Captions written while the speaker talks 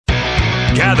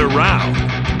Gather round.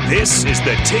 This is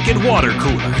the Ticket Water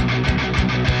Cooler.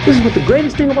 This is what the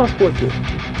greatest thing about sports is.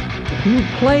 You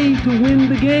play to win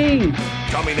the game.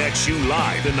 Coming at you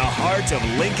live in the heart of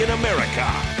Lincoln, America.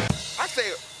 I say,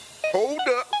 hold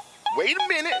up, wait a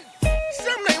minute,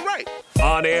 something ain't right.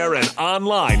 On air and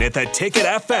online at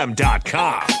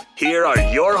theticketfm.com. Here are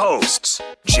your hosts,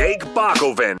 Jake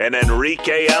Bakoven and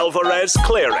Enrique Alvarez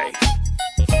Clary.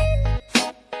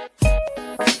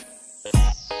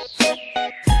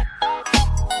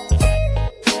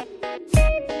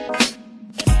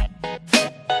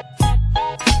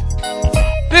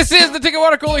 This is the Ticket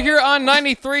Water Cooler here on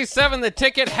 93.7 The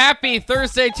Ticket. Happy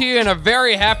Thursday to you, and a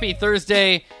very happy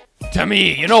Thursday to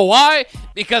me. You know why?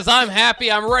 Because I'm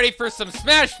happy. I'm ready for some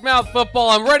smash mouth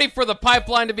football. I'm ready for the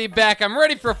pipeline to be back. I'm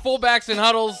ready for fullbacks and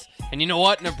huddles. And you know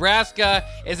what? Nebraska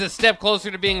is a step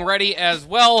closer to being ready as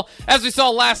well. As we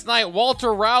saw last night,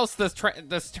 Walter Rouse, this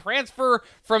transfer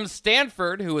from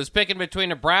Stanford, who was picking between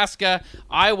Nebraska,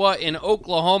 Iowa, and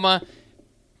Oklahoma,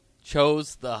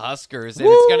 chose the Huskers, and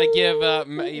it's going to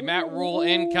give Matt Rule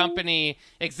and company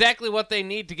exactly what they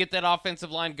need to get that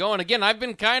offensive line going. Again, I've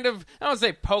been kind of, I don't want to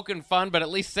say poking fun, but at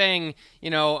least saying,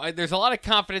 there's a lot of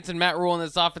confidence in Matt Rule in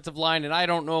this offensive line, and I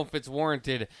don't know if it's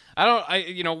warranted.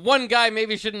 One guy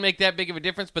maybe shouldn't make that big of a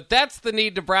difference, but that's the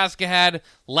need Nebraska had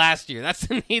last year. That's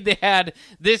the need they had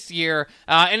this year,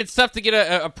 and it's tough to get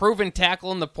a proven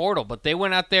tackle in the portal, but they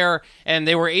went out there and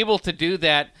they were able to do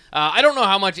that. I don't know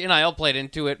how much NIL played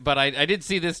into it, but I did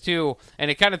see this too,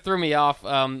 and it kind of threw me off.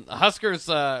 Huskers,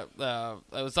 it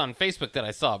was on Facebook that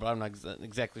I saw, but I'm not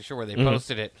exactly sure where they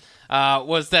posted it,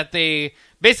 was that they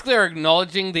basically are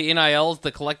acknowledging the NILs,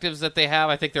 the collectives that they have.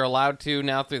 I think they're allowed to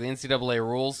now through the NCAA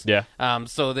rules. Yeah.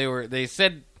 So they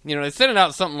said it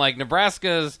out something like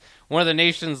Nebraska's one of the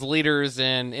nation's leaders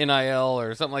in NIL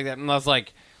or something like that. And I was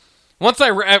like,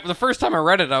 the first time I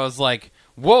read it, I was like,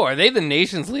 whoa, are they the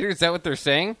nation's leaders? Is that what they're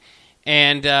saying?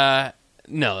 And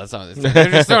no, that's not what they're saying.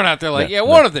 They're just throwing out there like,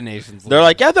 one of the nation's leaders. They're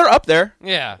like, yeah, they're up there.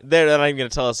 Yeah. They're not even going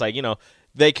to tell us, like,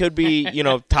 they could be,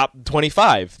 top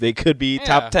 25. They could be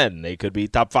top 10. They could be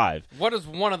top 5. What is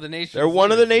one of the nation's They're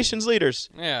one of the nation's leaders.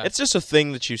 Yeah. It's just a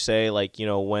thing that you say, like,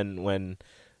 when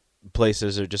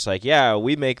places are just like, yeah,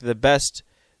 we make the best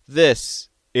this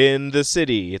in the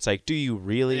city. It's like, do you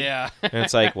really? Yeah. And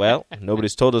it's like, well,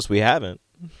 nobody's told us we haven't.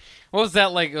 What was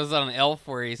that like? It was on an Elf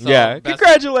where he saw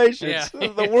congratulations. Yeah.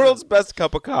 The world's best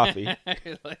cup of coffee.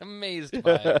 Amazed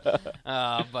by it.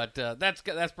 But that's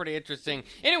pretty interesting.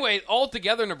 Anyway,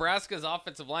 altogether, Nebraska's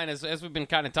offensive line, as we've been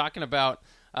kind of talking about,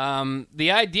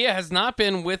 the idea has not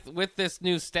been with this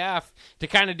new staff to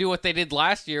kind of do what they did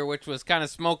last year, which was kind of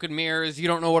smoke and mirrors. You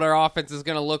don't know what our offense is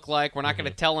going to look like. We're not going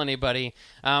to tell anybody.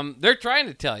 They're trying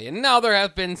to tell you. Now there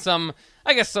have been some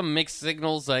mixed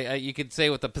signals. You could say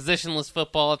with the positionless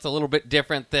football, it's a little bit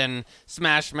different than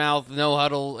smash mouth, no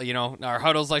huddle, our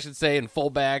huddles, I should say, and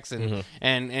fullbacks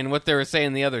and what they were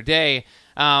saying the other day.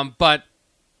 But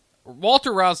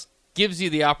Walter Rouse gives you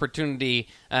the opportunity,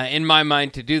 in my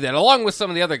mind, to do that, along with some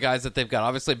of the other guys that they've got.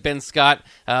 Obviously, Ben Scott,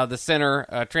 the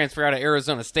center, transfer out of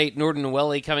Arizona State. Norton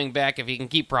Nweli coming back if he can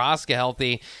keep Prohaska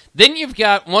healthy. Then you've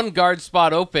got one guard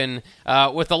spot open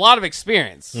with a lot of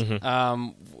experience.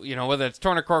 Whether it's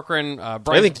Turner Corcoran,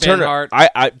 Bryce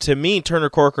Benhart. To me, Turner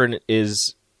Corcoran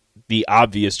is the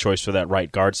obvious choice for that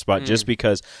right guard spot, just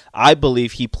because I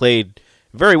believe he played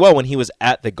very well when he was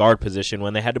at the guard position.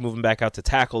 When they had to move him back out to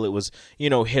tackle, it was,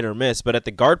 hit or miss. But at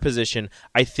the guard position,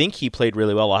 I think he played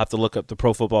really well. I'll have to look up the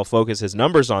Pro Football Focus, his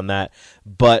numbers on that.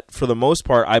 But for the most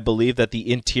part, I believe that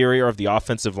the interior of the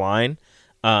offensive line,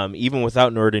 even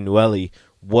without Norton Nweli,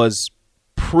 was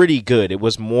pretty good. It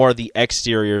was more the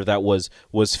exterior that was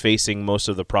facing most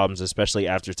of the problems, especially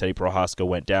after Teddy Prohaska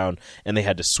went down and they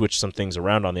had to switch some things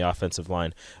around on the offensive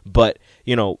line. But,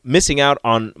 missing out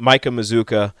on Micah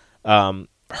Mazuka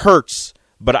hurts,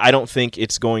 but I don't think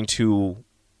it's going to,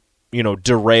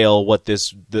 derail what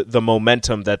the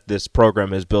momentum that this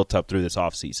program has built up through this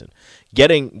offseason.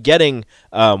 Getting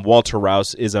Walter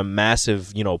Rouse is a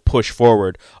massive, push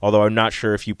forward, although I'm not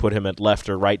sure if you put him at left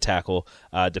or right tackle,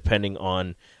 depending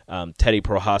on Teddy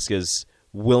Prohaska's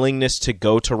willingness to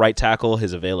go to right tackle,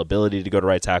 his availability to go to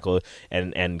right tackle,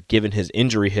 and given his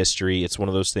injury history, it's one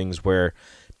of those things where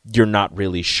you're not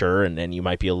really sure, and you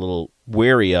might be a little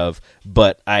wary of.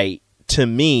 But to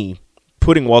me,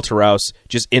 putting Walter Rouse,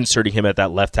 just inserting him at that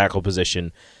left tackle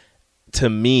position, to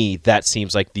me, that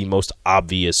seems like the most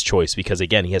obvious choice because,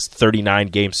 again, he has 39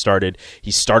 games started.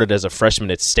 He started as a freshman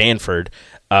at Stanford,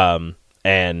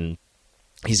 and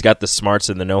he's got the smarts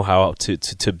and the know-how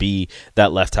to be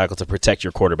that left tackle to protect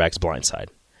your quarterback's blind side.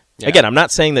 Yeah. Again, I'm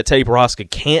not saying that Teddy Prohaska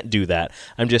can't do that.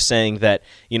 I'm just saying that,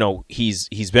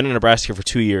 he's been in Nebraska for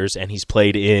 2 years, and he's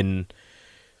played in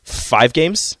 5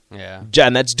 games. Yeah.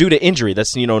 And that's due to injury.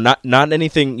 That's, not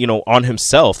anything, on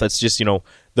himself. That's just,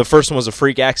 the first one was a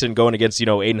freak accident going against,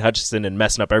 Aiden Hutchinson and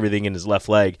messing up everything in his left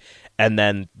leg. And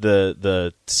then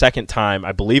the second time,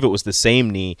 I believe it was the same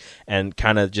knee and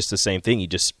kind of just the same thing. He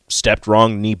just stepped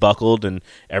wrong, knee buckled, and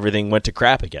everything went to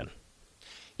crap again.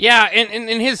 Yeah,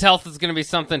 and his health is going to be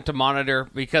something to monitor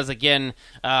because, again,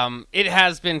 it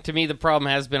has been, to me, the problem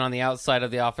has been on the outside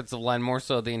of the offensive line, more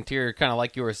so the interior, kind of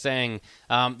like you were saying,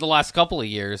 the last couple of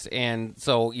years. And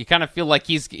so you kind of feel like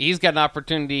he's got an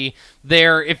opportunity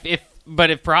there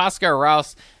But if Prohaska or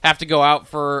Rouse have to go out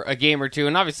for a game or two,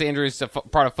 and obviously injuries are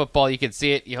part of football, you can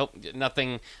see it. You hope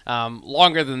nothing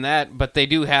longer than that, but they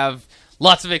do have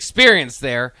lots of experience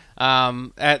there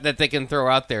that they can throw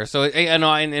out there. So,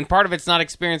 and part of it's not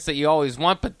experience that you always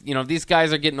want, but, these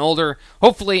guys are getting older,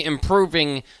 hopefully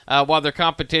improving while their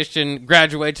competition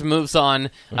graduates and moves on.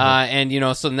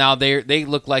 And, so now they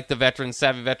look like the veterans,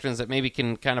 savvy veterans that maybe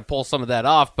can kind of pull some of that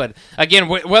off. But, again,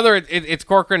 whether it's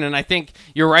Corcoran, and I think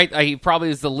you're right, he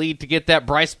probably is the lead to get that.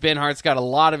 Bryce Benhart's got a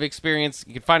lot of experience.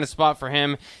 You can find a spot for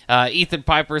him. Ethan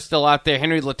Piper's still out there.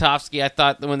 Henry Latofsky, I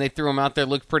thought when they threw him out there,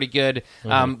 looked pretty good.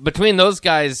 Between those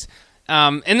guys,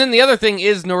 and then the other thing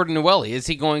is Norton Nweli. Is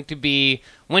he going to be,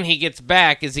 when he gets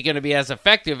back, is he going to be as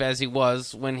effective as he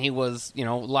was when he was,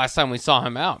 last time we saw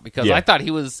him out? Because I thought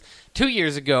he was 2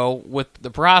 years ago with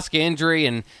the Prohaska injury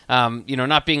and,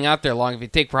 not being out there long. If you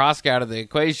take Prohaska out of the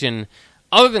equation,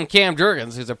 other than Cam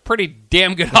Jurgens, who's a pretty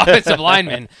damn good offensive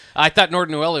lineman, I thought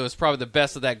Norton Nweli was probably the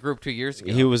best of that group 2 years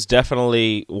ago. He was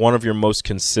definitely one of your most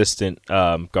consistent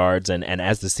guards, and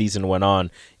as the season went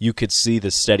on, you could see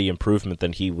the steady improvement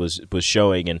that he was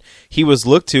showing, and he was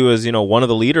looked to as one of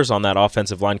the leaders on that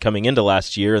offensive line coming into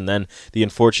last year, and then the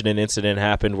unfortunate incident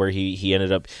happened where he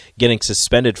ended up getting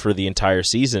suspended for the entire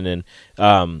season,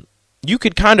 and you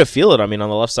could kind of feel it. I mean, on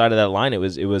the left side of that line, it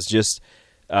was just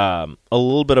a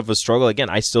little bit of a struggle. Again,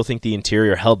 I still think the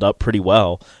interior held up pretty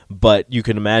well, but you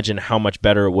can imagine how much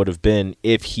better it would have been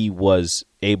if he was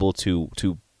able to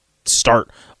start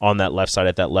on that left side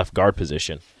at that left guard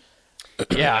position.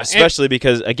 Yeah, especially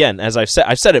because, again, as I've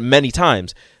said it many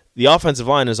times, the offensive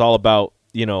line is all about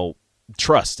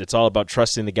trust. It's all about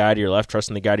trusting the guy to your left,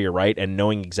 trusting the guy to your right, and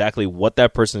knowing exactly what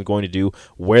that person is going to do,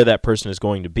 where that person is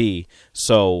going to be.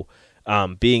 So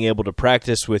being able to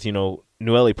practice with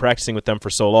Nweli practicing with them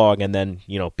for so long, and then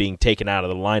being taken out of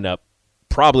the lineup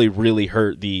probably really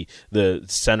hurt the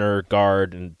center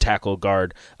guard and tackle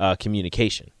guard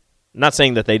communication. Not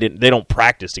saying that they don't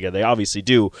practice together. They obviously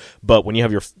do, but when you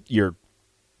have your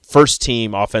first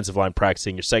team offensive line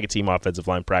practicing, your second team offensive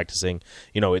line practicing,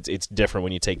 it's different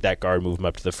when you take that guard, move them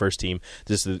up to the first team.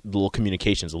 Just the little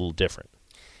communication is a little different.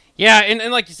 Yeah,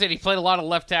 and like you said, he played a lot of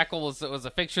left tackle, was a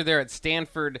fixture there at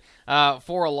Stanford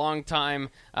for a long time.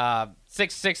 6'6",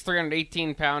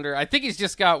 318-pounder. I think he's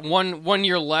just got one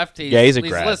year left. He's a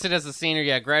grad. He's listed as a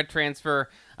senior, grad transfer.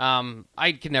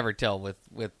 I can never tell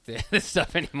with this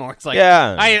stuff anymore. It's like,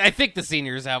 I think the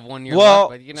seniors have 1 year left,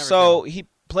 but you can never tell. He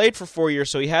played for 4 years,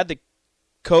 so he had the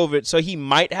COVID, so he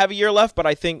might have a year left, but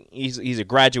I think he's a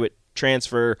graduate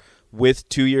transfer with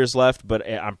 2 years left, but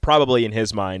I'm probably in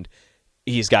his mind,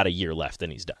 he's got a year left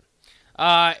and he's done.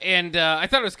 And I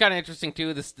thought it was kind of interesting,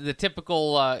 too. The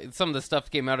typical, some of the stuff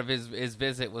came out of his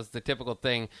visit was the typical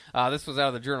thing. This was out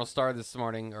of the Journal-Star this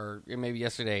morning, or maybe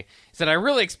yesterday. He said, I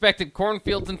really expected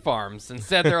cornfields and farms.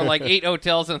 Instead, there are like 8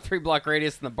 hotels in a 3-block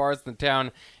radius and the bars in the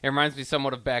town. It reminds me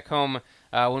somewhat of back home.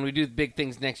 When we do big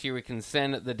things next year, we can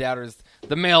send the doubters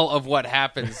the mail of what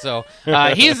happens. So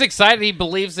he's excited. He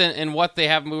believes in what they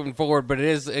have moving forward. But it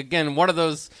is, again, one of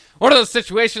those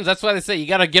situations. That's why they say you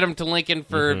got to get them to Lincoln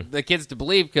for the kids to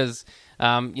believe, because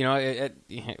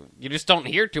you just don't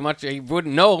hear too much. You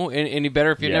wouldn't know any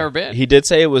better if you've never been. He did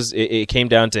say it came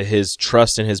down to his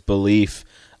trust and his belief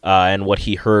and what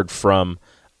he heard from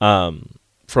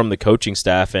the coaching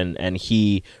staff, and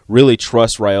he really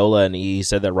trusts Raiola, and he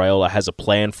said that Raiola has a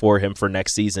plan for him for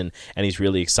next season, and he's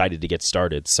really excited to get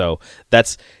started. So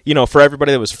that's, for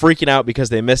everybody that was freaking out because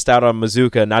they missed out on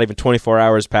Mazuka, not even 24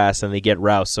 hours passed, and they get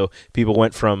Rouse. So people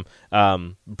went from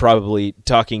probably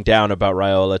talking down about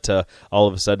Raiola to all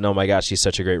of a sudden, oh my gosh, he's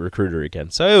such a great recruiter again.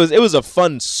 So it was a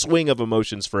fun swing of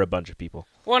emotions for a bunch of people.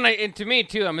 Well, and to me,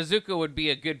 too, Mazuka would be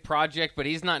a good project, but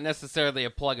he's not necessarily a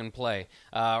plug-and-play.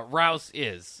 Rouse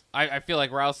is. I feel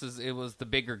like Rouse was the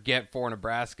bigger get for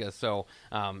Nebraska, so,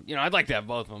 I'd like to have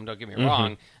both of them, don't get me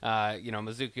wrong.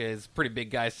 Mazuka is a pretty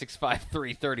big guy, 6'5",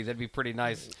 330. That'd be pretty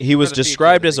nice. He was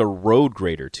described as a road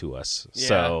grader to us,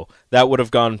 so that would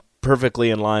have gone perfectly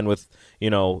in line with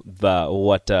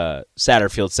what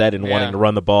Satterfield said in wanting to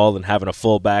run the ball and having a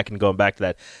fullback and going back to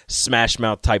that smash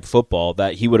mouth type football,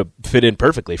 that he would have fit in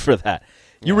perfectly for that.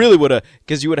 You really would have,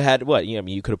 because you would have had what?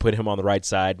 You could have put him on the right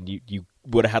side, and you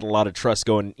would have had a lot of trust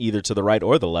going either to the right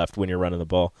or the left when you're running the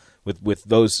ball with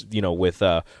those, with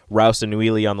Rouse and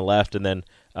Nuili on the left, and then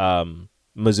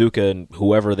Mazuka and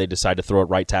whoever they decide to throw at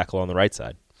right tackle on the right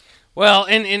side. Well,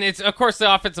 and it's, of course,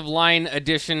 the offensive line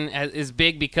addition is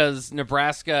big because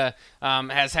Nebraska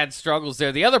has had struggles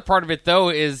there. The other part of it, though,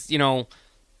 is,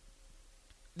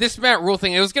 this Matt Rule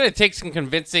thing, it was going to take some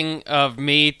convincing of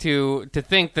me to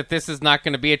think that this is not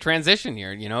going to be a transition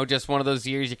year, just one of those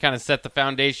years you kind of set the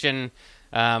foundation.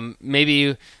 Maybe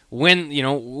you win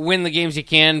the games you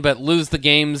can, but lose the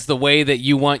games the way that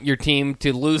you want your team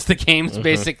to lose the games,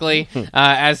 basically,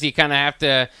 as you kind of have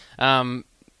to...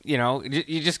 you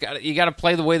got to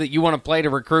play the way that you want to play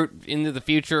to recruit into the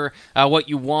future what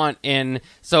you want. And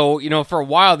so, for a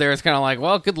while there, it's kind of like,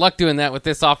 well, good luck doing that with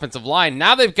this offensive line.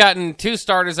 Now they've gotten 2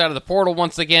 starters out of the portal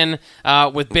once again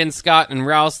with Ben Scott and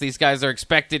Rouse. These guys are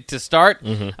expected to start.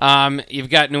 You've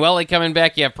got Nuili coming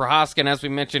back. You have Prohaska, and as we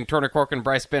mentioned, Turner Corcoran,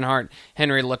 Bryce Benhart,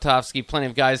 Henry Latovsky, plenty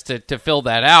of guys to fill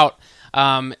that out.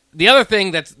 The other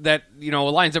thing that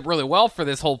lines up really well for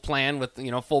this whole plan with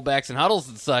fullbacks and huddles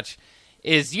and such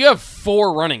is you have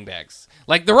 4 running backs.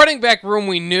 Like, the running back room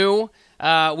we know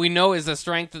is a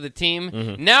strength of the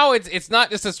team. Now it's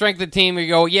not just a strength of the team. You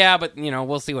go, yeah, but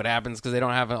we'll see what happens because they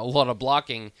don't have a lot of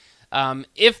blocking.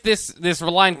 If this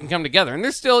line can come together, and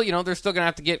they're still going to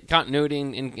have to get continuity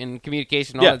and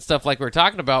communication, all that stuff like we were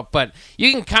talking about. But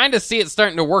you can kind of see it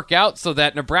starting to work out so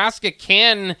that Nebraska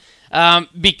can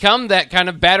become that kind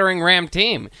of battering ram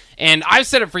team. And I've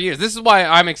said it for years. This is why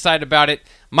I'm excited about it.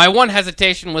 My one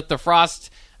hesitation with the Frost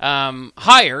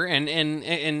hire,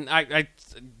 and I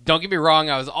don't get me wrong,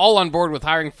 I was all on board with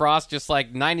hiring Frost, just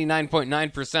like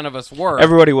 99.9% of us were.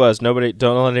 Everybody was. Don't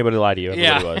let anybody lie to you.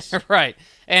 Everybody was. Right.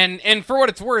 And for what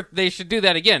it's worth, they should do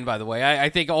that again, by the way. I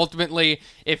think ultimately,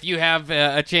 if you have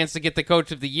a chance to get the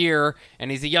coach of the year,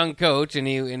 and he's a young coach, and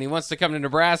he wants to come to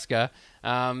Nebraska,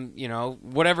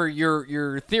 whatever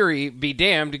your theory, be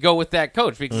damned, to go with that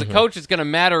coach, because the coach is going to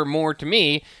matter more to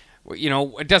me.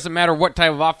 It doesn't matter what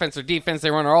type of offense or defense they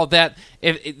run or all that.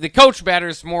 If the coach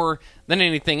matters more than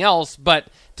anything else. But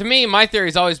to me, my theory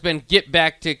has always been get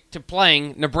back to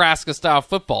playing Nebraska-style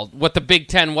football. What the Big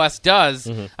Ten West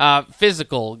does,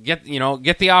 physical, get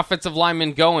the offensive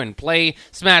linemen going, play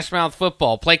smash mouth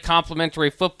football, play complementary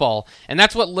football, and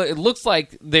that's what it looks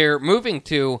like they're moving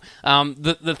to.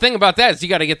 The thing about that is you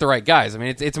got to get the right guys. I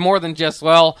mean, it's more than just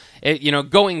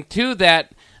going to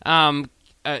that.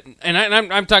 And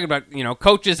I'm talking about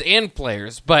coaches and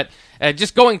players, but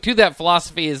just going to that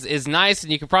philosophy is nice,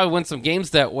 and you can probably win some games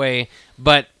that way.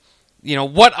 But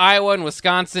what Iowa and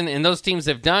Wisconsin and those teams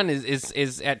have done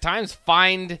is at times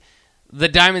find the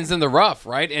diamonds in the rough,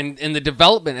 right? And the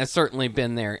development has certainly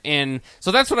been there, and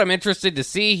so that's what I'm interested to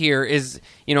see here. Is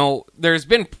there's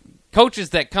been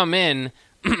coaches that come in.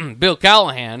 Bill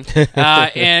Callahan,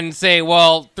 and say,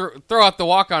 well, throw out the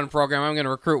walk-on program. I'm going to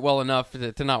recruit well enough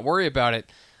to not worry about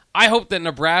it. I hope that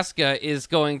Nebraska is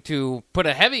going to put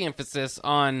a heavy emphasis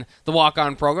on the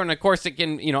walk-on program. And, of course, it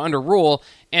can, under Rule.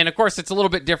 And, of course, it's a little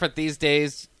bit different these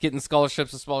days, getting scholarships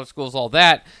to smaller schools, all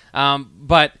that.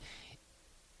 But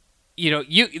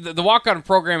the walk-on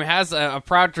program has a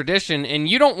proud tradition, and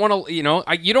you don't want to, you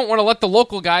don't want to let the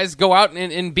local guys go out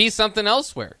and be something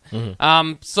elsewhere.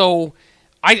 So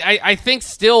I think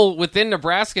still within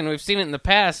Nebraska, and we've seen it in the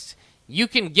past, you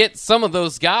can get some of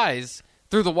those guys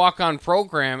through the walk-on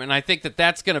program, and I think that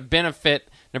that's going to benefit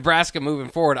Nebraska moving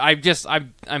forward. I'm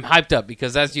hyped up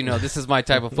because, as you know, this is my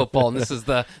type of football, and this is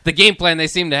the game plan they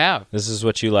seem to have. This is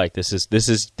what you like. This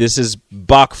is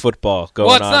Bach football going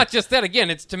on. Well, it's not just that.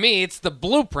 Again, to me, it's the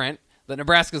blueprint that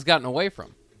Nebraska's gotten away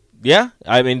from. Yeah,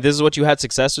 I mean, this is what you had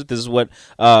success with. This is what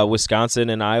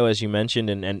Wisconsin and Iowa, as you mentioned,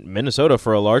 and Minnesota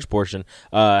for a large portion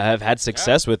have had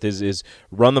success with is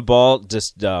run the ball,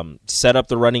 just set up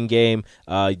the running game,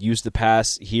 use the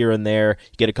pass here and there,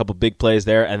 get a couple big plays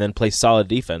there, and then play solid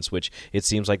defense, which it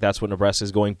seems like that's what Nebraska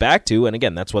is going back to. And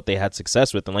again, that's what they had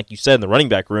success with. And like you said, in the running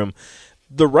back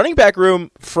room,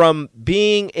 from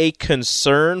being a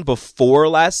concern before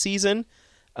last season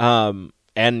and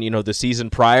the season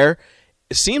prior,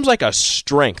 it seems like a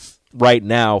strength right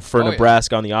now for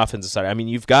Nebraska on the offensive side. I mean,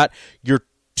 you've got your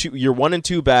your 1 and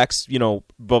 2 backs,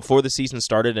 before the season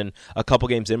started and a couple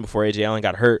games in before A.J. Allen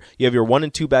got hurt. You have your 1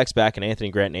 and 2 backs back in Anthony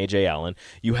Grant and A.J. Allen.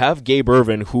 You have Gabe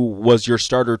Ervin, who was your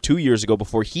starter 2 years ago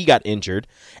before he got injured.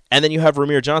 And then you have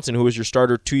Ramir Johnson, who was your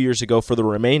starter 2 years ago for the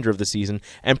remainder of the season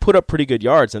and put up pretty good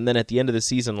yards. And then at the end of the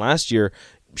season last year,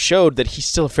 showed that he's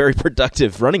still a very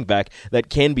productive running back that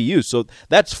can be used. So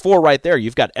that's 4 right there.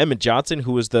 You've got Emmett Johnson,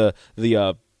 who was the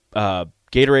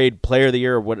Gatorade Player of the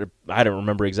Year, or what, I don't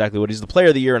remember exactly what. He's the Player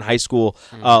of the Year in high school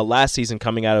last season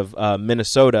coming out of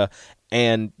Minnesota.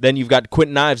 And then you've got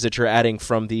Quentin Ives that you're adding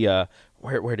from the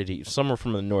where did he? Somewhere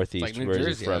from the Northeast. Like New Where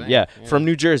Jersey, is he from? I think. Yeah, from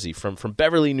New Jersey, from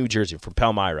Beverly, New Jersey, from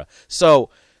Palmyra. So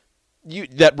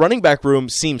that running back room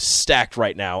seems stacked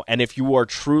right now. And if you are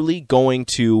truly going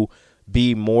to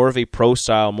be more of a pro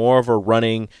style, more of a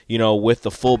running, with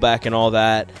the fullback and all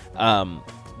that,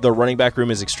 the running back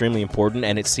room is extremely important,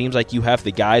 and it seems like you have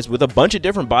the guys with a bunch of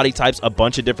different body types, a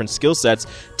bunch of different skill sets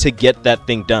to get that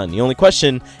thing done. The only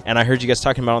question, and I heard you guys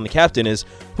talking about on the captain, is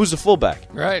who's the fullback?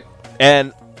 Right.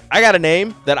 And I got a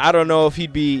name that I don't know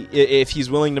if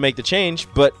he's willing to make the change,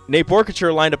 but Nate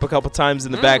Borkature lined up a couple times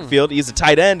in the backfield. He's a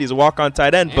tight end. He's a walk-on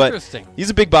tight end, but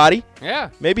he's a big body. Yeah.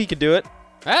 Maybe he could do it.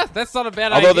 That's not a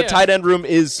bad idea. Although the tight end room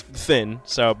is thin,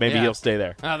 so maybe he'll stay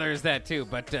there. Oh, there's that too.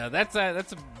 But that's a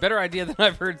better idea than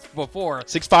I've heard before.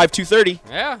 6'5", 230.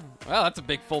 Yeah. Well, that's a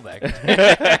big fullback.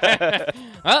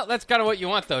 Well, that's kind of what you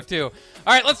want, though, too.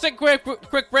 All right, let's take a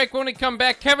quick break. When we come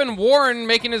back, Kevin Warren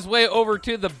making his way over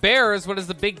to the Bears. What does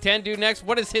the Big Ten do next?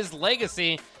 What is his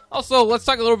legacy? Also, let's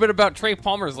talk a little bit about Trey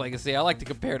Palmer's legacy. I like to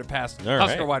compare to past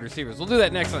Husker wide receivers. We'll do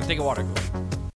that next on Take a Water Cooler.